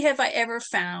 rarely have I ever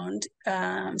found,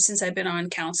 since I've been on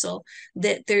council,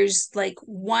 that there's like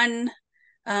one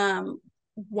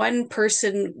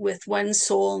person with one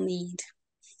sole need.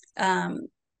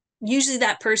 Usually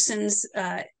that person's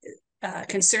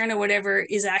concern or whatever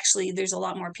is actually, there's a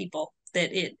lot more people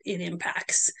that it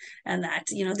impacts, and that,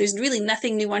 you know, there's really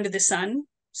nothing new under the sun,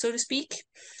 so to speak.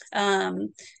 And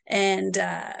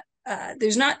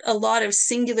there's not a lot of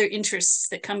singular interests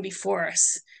that come before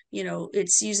us. You know,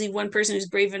 it's usually one person who's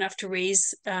brave enough to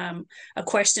raise a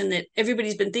question that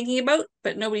everybody's been thinking about,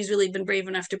 but nobody's really been brave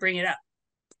enough to bring it up.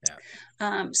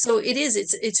 Yeah. So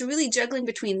it's really juggling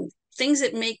between things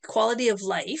that make quality of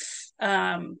life,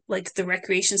 like the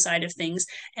recreation side of things,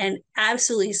 and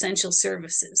absolutely essential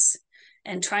services,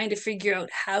 and trying to figure out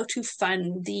how to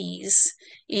fund these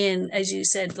in, as you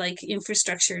said, like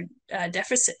infrastructure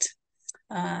deficit,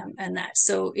 and that.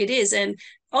 So it is. And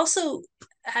also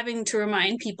having to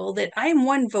remind people that I am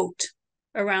one vote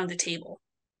around the table.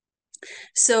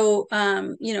 So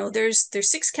you know, there's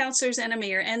 6 councillors and a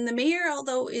mayor, and the mayor,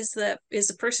 although is the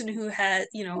person who has,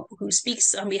 you know, who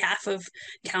speaks on behalf of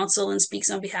council and speaks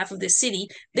on behalf of the city,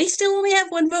 they still only have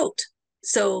one vote.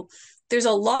 So there's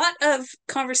a lot of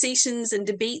conversations and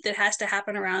debate that has to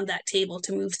happen around that table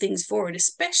to move things forward,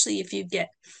 especially if you get,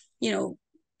 you know,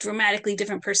 dramatically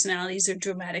different personalities or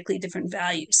dramatically different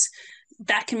values.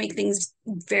 That can make things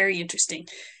very interesting.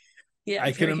 Yeah,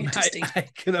 I can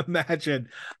imagine.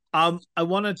 I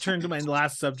want to turn to my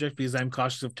last subject because I'm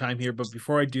cautious of time here. But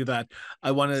before I do that,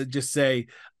 I want to just say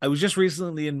I was just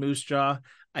recently in Moose Jaw.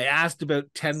 I asked about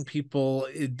 10 people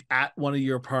at one of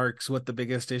your parks what the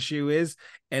biggest issue is,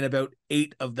 and about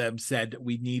 8 of them said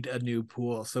we need a new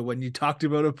pool. So when you talked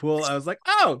about a pool, I was like,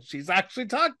 oh, she's actually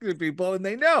talking to people and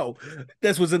they know.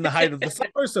 This was in the height of the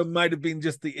summer, so it might have been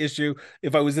just the issue.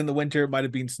 If I was in the winter, it might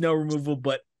have been snow removal,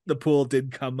 but the pool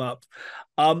did come up.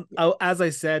 As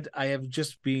I said, I have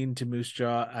just been to Moose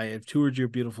Jaw. I have toured your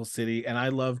beautiful city, and I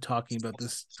love talking about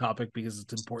this topic because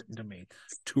it's important to me.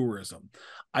 Tourism.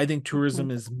 I think tourism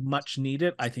is much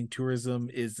needed. I think tourism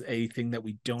is a thing that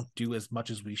we don't do as much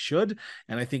as we should.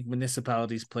 And I think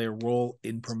municipalities play a role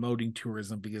in promoting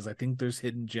tourism because I think there's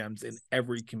hidden gems in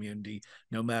every community,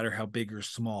 no matter how big or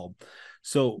small.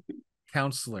 So,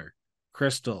 Councillor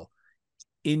Crystal,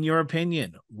 in your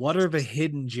opinion, what are the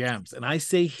hidden gems? And I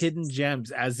say hidden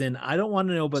gems as in, I don't want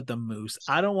to know about the moose.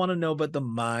 I don't want to know about the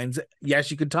mines.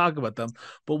 Yes, you could talk about them,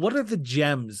 but what are the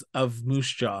gems of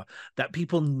Moose Jaw that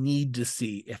people need to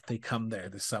see if they come there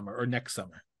this summer or next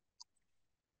summer?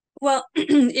 Well,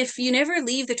 if you never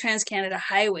leave the Trans-Canada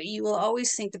Highway, you will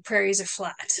always think the prairies are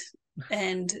flat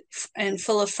and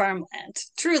full of farmland.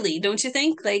 Truly, don't you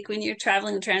think? Like when you're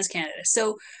traveling in Trans-Canada.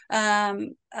 So,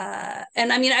 and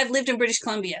I mean, I've lived in British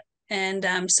Columbia,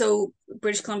 and so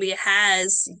British Columbia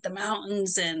has the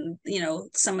mountains and, you know,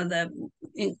 some of the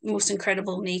most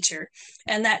incredible nature,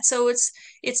 and that, so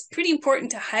it's pretty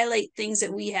important to highlight things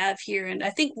that we have here. And I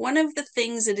think one of the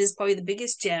things that is probably the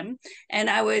biggest gem, and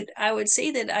I would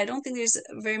say that I don't think there's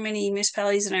very many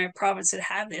municipalities in our province that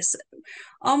have this.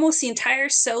 Almost the entire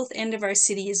south end of our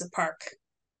city is a park,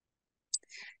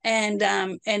 and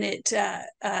it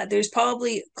there's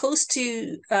probably close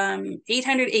to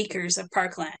 800 acres of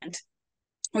parkland.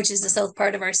 which is the south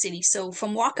part of our city. So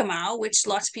from Waccamaw, which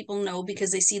lots of people know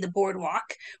because they see the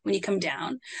boardwalk when you come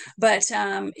down, but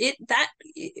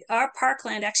our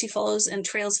parkland actually follows and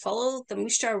trails follow the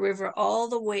Moose Jaw River all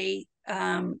the way,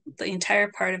 the entire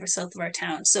part of the south of our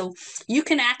town. So you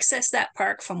can access that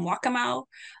park from Waccamaw.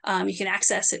 You can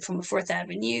access it from the 4th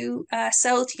Avenue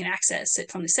south. You can access it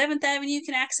from the 7th Avenue. You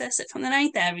can access it from the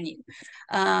 9th Avenue.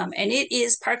 And it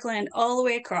is parkland all the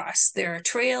way across. There are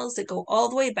trails that go all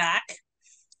the way back,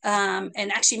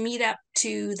 and actually meet up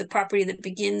to the property that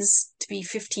begins to be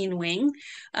 15 Wing,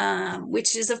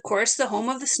 which is, of course, the home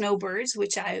of the snowbirds,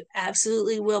 which I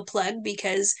absolutely will plug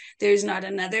because there's not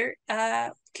another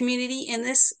community in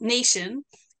this nation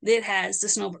that has the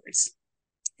snowbirds.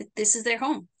 This is their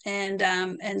home,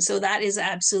 and so that is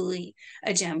absolutely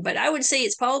a gem. But I would say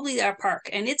it's probably our park,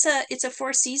 and it's a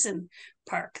 4-season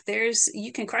park.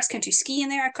 You can cross country ski in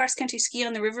there. I cross country ski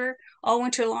on the river all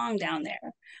winter long down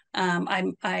there.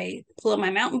 I pull up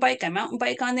my mountain bike. I mountain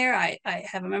bike on there. I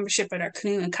have a membership at our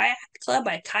canoe and kayak club.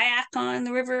 I kayak on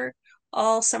the river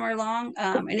all summer long,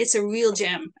 and it's a real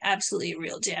gem. Absolutely a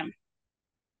real gem.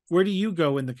 Where do you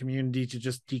go in the community to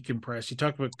just decompress? You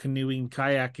talk about canoeing,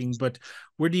 kayaking, but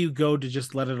where do you go to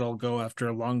just let it all go after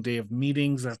a long day of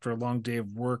meetings, after a long day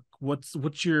of work?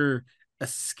 What's your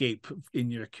escape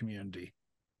in your community?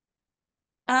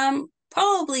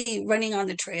 Probably running on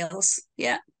the trails.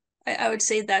 Yeah. I would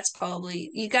say that's probably,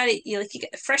 you get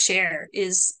fresh air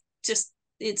is just,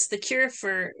 it's the cure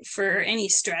for any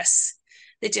stress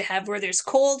that you have, whether it's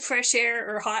cold fresh air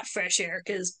or hot fresh air,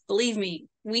 because believe me,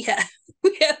 we have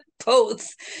both,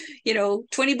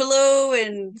 20 below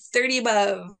and 30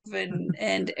 above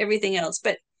and everything else.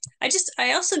 But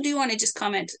I also do want to just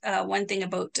comment one thing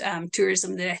about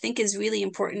tourism that I think is really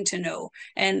important to know.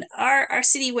 And our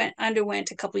city underwent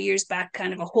a couple of years back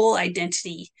kind of a whole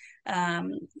identity,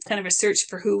 kind of a search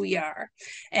for who we are.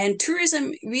 And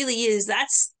tourism really is,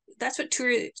 that's what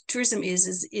tourism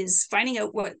is finding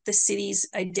out what the city's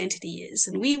identity is.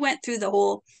 And we went through the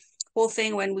whole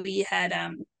thing when we had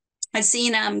I've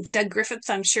seen Doug Griffiths.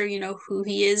 I'm sure you know who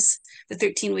he is, the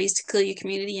 13 Ways to Kill Your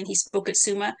Community, and he spoke at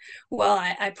SUMA. Well,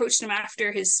 I approached him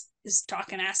after his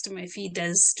talk and asked him if he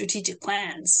does strategic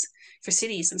plans for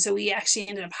cities. And so we actually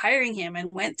ended up hiring him and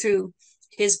went through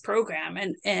his program.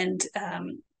 And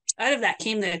out of that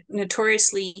came the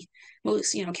notoriously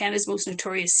Canada's most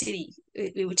notorious city,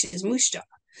 which is Moose Jaw.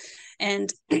 And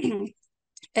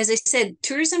as I said,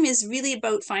 tourism is really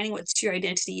about finding what your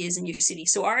identity is in your city.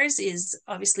 So ours is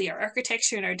obviously our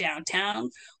architecture in our downtown,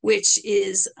 which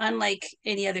is unlike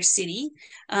any other city.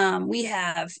 We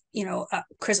have,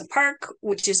 Crescent Park,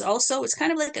 which is also, it's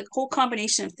kind of like a whole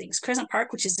combination of things. Crescent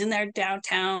Park, which is in their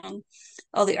downtown,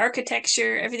 all the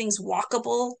architecture, everything's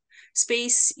walkable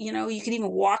space. You can even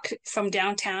walk from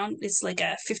downtown. It's like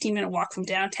a 15-minute walk from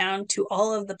downtown to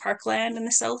all of the parkland in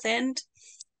the south end.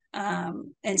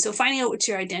 And so finding out what's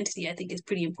your identity, I think, is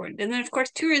pretty important. And then, of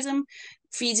course, tourism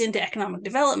feeds into economic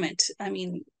development. I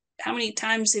mean, how many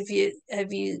times have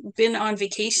you been on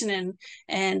vacation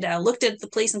and looked at the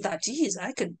place and thought, geez,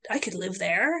 I could live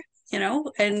there,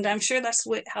 And I'm sure that's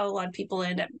how a lot of people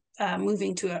end up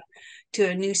moving to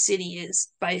a new city,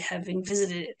 is by having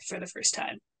visited it for the first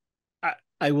time.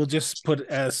 I will just put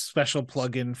a special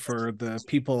plug in for the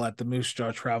people at the Moose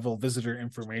Jaw Travel Visitor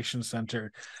Information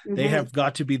Center. Mm-hmm. They have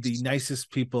got to be the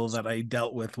nicest people that I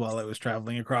dealt with while I was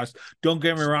traveling across. Don't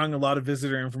get me wrong, a lot of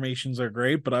visitor informations are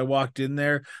great, but I walked in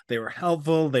there, they were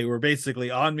helpful. They were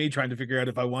basically on me trying to figure out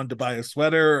if I wanted to buy a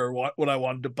sweater or what I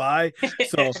wanted to buy.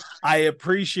 So I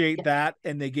appreciate that.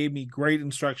 And they gave me great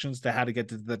instructions to how to get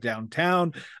to the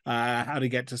downtown, how to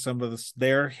get to some of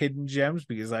their hidden gems,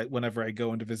 because whenever I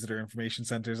go into visitor information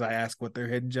centers, I ask what their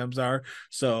hidden gems are.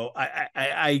 So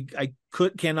I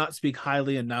cannot speak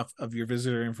highly enough of your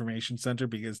visitor information center,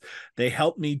 because they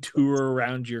helped me tour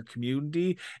around your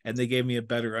community and they gave me a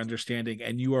better understanding.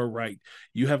 And you are right,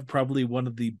 you have probably one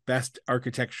of the best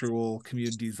architectural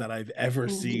communities that I've ever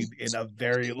seen in a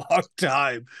very long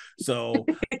time. So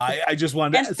I just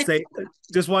wanted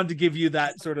to give you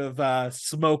that sort of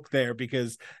smoke there,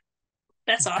 because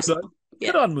that's awesome.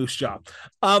 Good on Moose Jaw.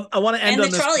 I want to end on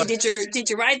the trolley. Did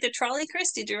you ride the trolley,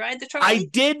 Chris? Did you ride the trolley? I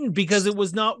didn't, because it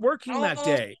was not working that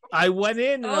day. I went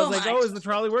in and I was like, is the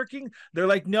trolley working? They're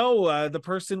like, no, the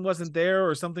person wasn't there,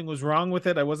 or something was wrong with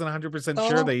it. I wasn't 100%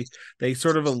 sure. They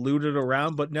sort of alluded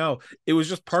around, but no, it was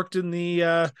just parked in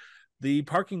the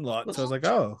parking lot. So I was like, I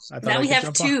thought now we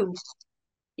have two.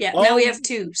 Yeah, now we have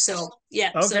two. So yeah.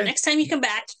 Okay. So next time you come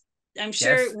back, I'm Yes.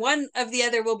 sure one of the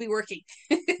other will be working.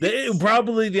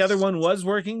 Probably the other one was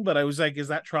working, but I was like, is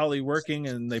that trolley working?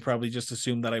 And they probably just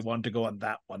assumed that I wanted to go on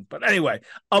that one. But anyway,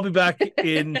 I'll be back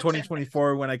in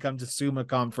 2024 when I come to SUMA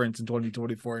conference in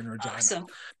 2024 in Regina. Awesome.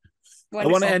 I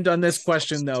want to end on this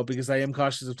question though, because I am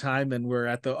cautious of time and we're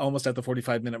at the almost at the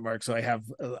 45-minute mark. So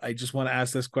I just want to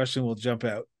ask this question. We'll jump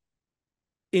out.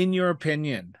 In your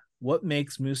opinion, what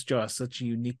makes Moose Jaw such a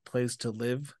unique place to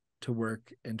live, to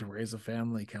work, and to raise a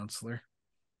family, Councillor?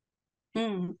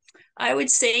 I would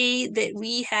say that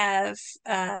we have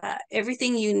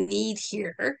everything you need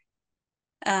here,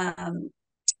 from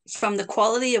the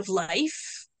quality of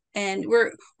life, and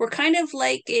we're kind of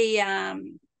like a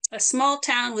small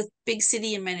town with big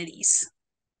city amenities.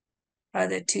 Are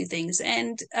the two things,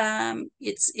 and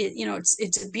it's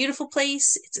a beautiful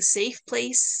place. It's a safe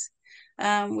place,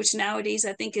 which nowadays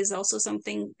I think is also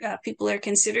something people are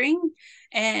considering.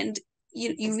 And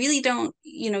you really don't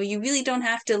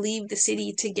have to leave the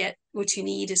city to get what you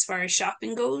need as far as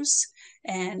shopping goes.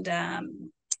 And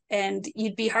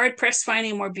you'd be hard pressed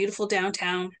finding a more beautiful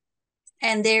downtown.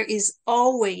 And there is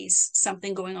always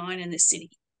something going on in the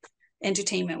city,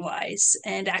 entertainment wise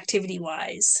and activity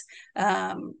wise,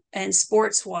 and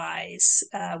sports wise.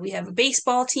 We have a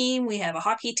baseball team, we have a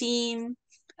hockey team.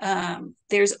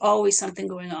 There's always something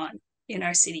going on in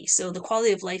our city. So the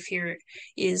quality of life here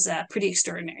is pretty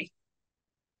extraordinary.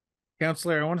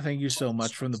 Councillor, I want to thank you so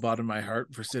much from the bottom of my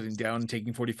heart for sitting down and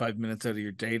taking 45 minutes out of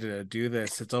your day to do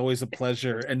this. It's always a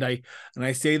pleasure. And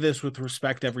I say this with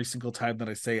respect every single time that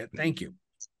I say it. Thank you.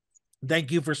 Thank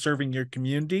you for serving your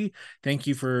community. Thank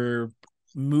you for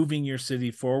moving your city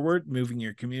forward, moving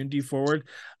your community forward.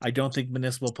 I don't think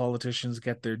municipal politicians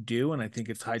get their due, and I think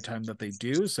it's high time that they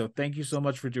do. So thank you so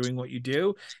much for doing what you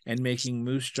do and making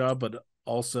Moose Jaw, but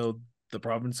also the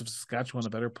province of Saskatchewan, a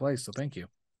better place. So thank you.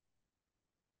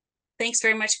 Thanks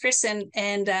very much, Chris.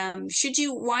 And should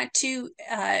you want to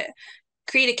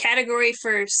create a category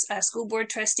for school board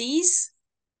trustees,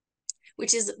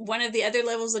 which is one of the other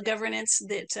levels of governance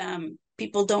that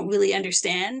people don't really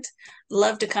understand,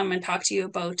 love to come and talk to you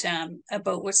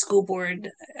about what school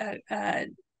board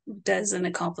does and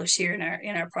accomplish here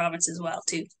in our province as well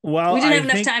too. Well, we didn't have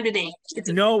enough time today.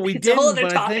 No, we didn't. A whole other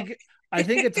but topic. I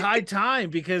think it's high time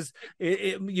because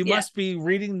you must be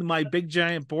reading my big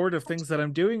giant board of things that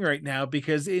I'm doing right now,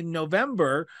 because in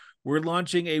November we're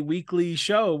launching a weekly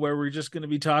show where we're just going to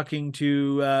be talking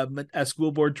to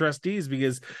school board trustees,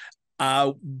 because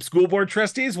school board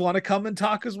trustees want to come and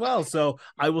talk as well. So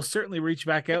I will certainly reach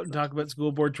back out and talk about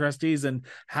school board trustees and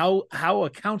how a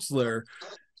councillor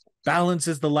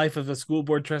balances the life of a school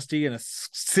board trustee and a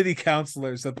city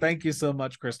councillor. So thank you so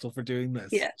much, Crystal, for doing this.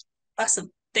 Yeah,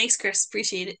 awesome. Thanks, Chris.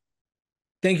 Appreciate it.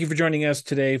 Thank you for joining us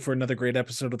today for another great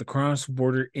episode of the Cross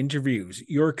Border Interviews.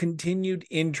 Your continued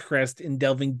interest in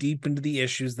delving deep into the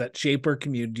issues that shape our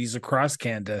communities across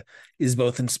Canada is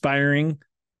both inspiring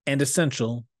and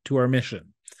essential to our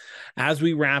mission. As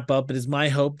we wrap up, it is my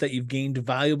hope that you've gained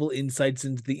valuable insights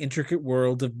into the intricate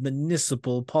world of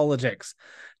municipal politics.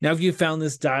 Now, if you found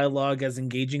this dialogue as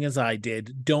engaging as I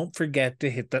did, don't forget to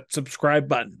hit that subscribe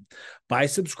button. By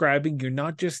subscribing, you're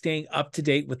not just staying up to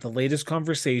date with the latest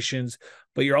conversations,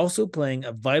 but you're also playing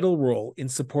a vital role in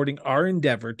supporting our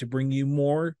endeavor to bring you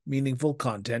more meaningful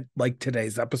content like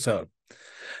today's episode.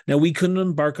 Now, we couldn't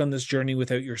embark on this journey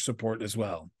without your support as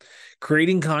well.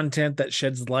 Creating content that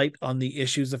sheds light on the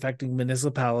issues affecting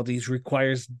municipalities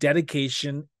requires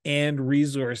dedication and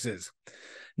resources.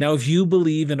 Now, if you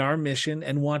believe in our mission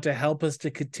and want to help us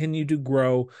to continue to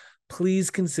grow, please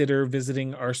consider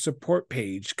visiting our support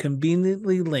page,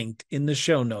 conveniently linked in the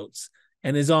show notes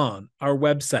and is on our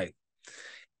website.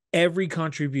 Every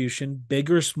contribution,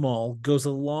 big or small, goes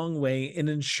a long way in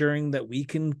ensuring that we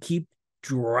can keep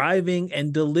driving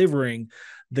and delivering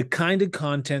the kind of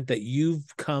content that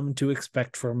you've come to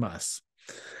expect from us.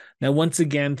 Now, once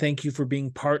again, thank you for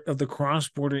being part of the Cross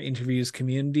Border Interviews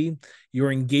community.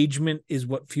 Your engagement is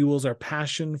what fuels our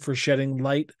passion for shedding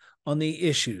light on the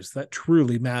issues that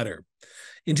truly matter.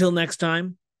 Until next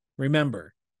time,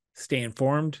 remember, stay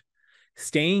informed,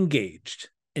 stay engaged,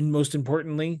 and most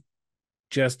importantly,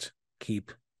 just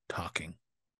keep talking.